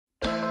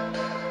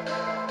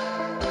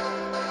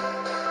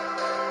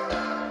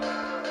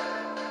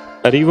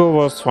AREVO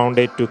was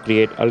founded to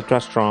create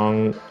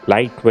ultra-strong,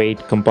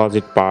 lightweight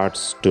composite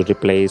parts to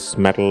replace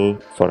metal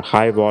for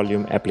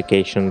high-volume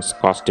applications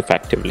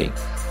cost-effectively.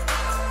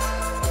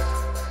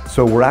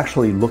 So we're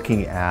actually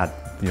looking at,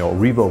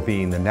 AREVO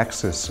being the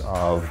nexus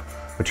of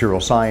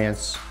material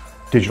science,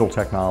 digital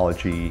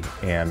technology,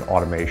 and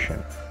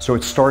automation. So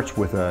it starts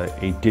with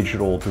a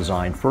digital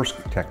design first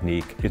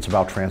technique. It's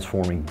about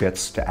transforming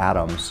bits to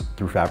atoms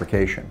through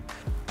fabrication.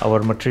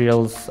 Our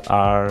materials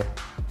are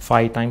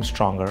 5 times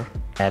stronger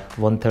at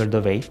 1/3 the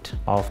weight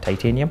of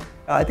titanium.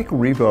 I think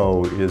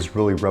AREVO is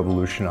really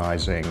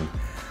revolutionizing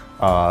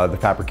the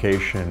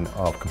fabrication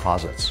of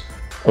composites.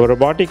 Our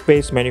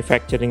robotic-based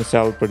manufacturing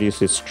cell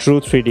produces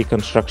true 3D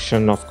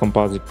construction of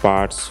composite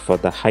parts for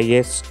the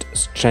highest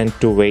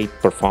strength-to-weight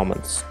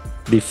performance.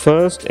 The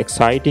first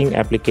exciting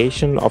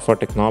application of our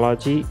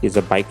technology is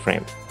a bike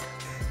frame.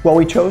 Well,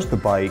 we chose the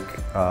bike,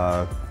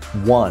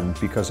 one,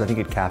 because I think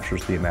it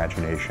captures the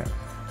imagination.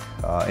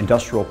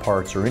 Industrial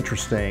parts are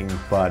interesting,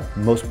 but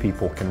most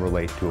people can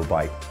relate to a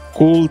bike.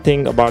 Cool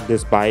thing about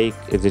this bike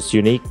is its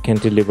unique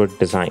cantilevered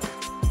design.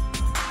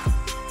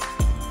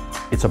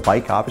 It's a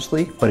bike,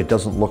 obviously, but it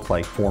doesn't look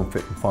like form,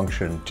 fit, and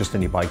function, just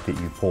any bike that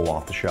you pull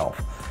off the shelf.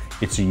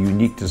 It's a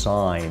unique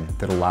design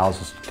that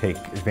allows us to take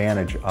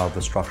advantage of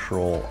the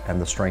structural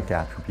and the strength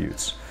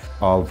attributes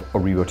of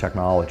AREVO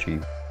technology.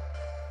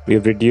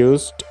 We've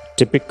reduced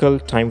typical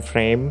time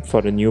frame for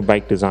a new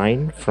bike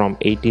design from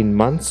 18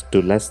 months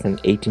to less than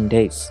 18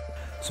 days.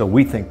 So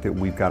we think that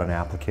we've got an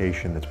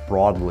application that's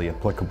broadly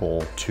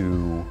applicable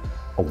to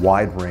a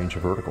wide range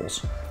of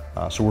verticals.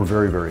 So we're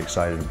very, very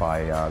excited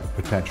by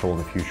the potential in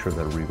the future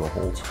that AREVO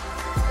holds.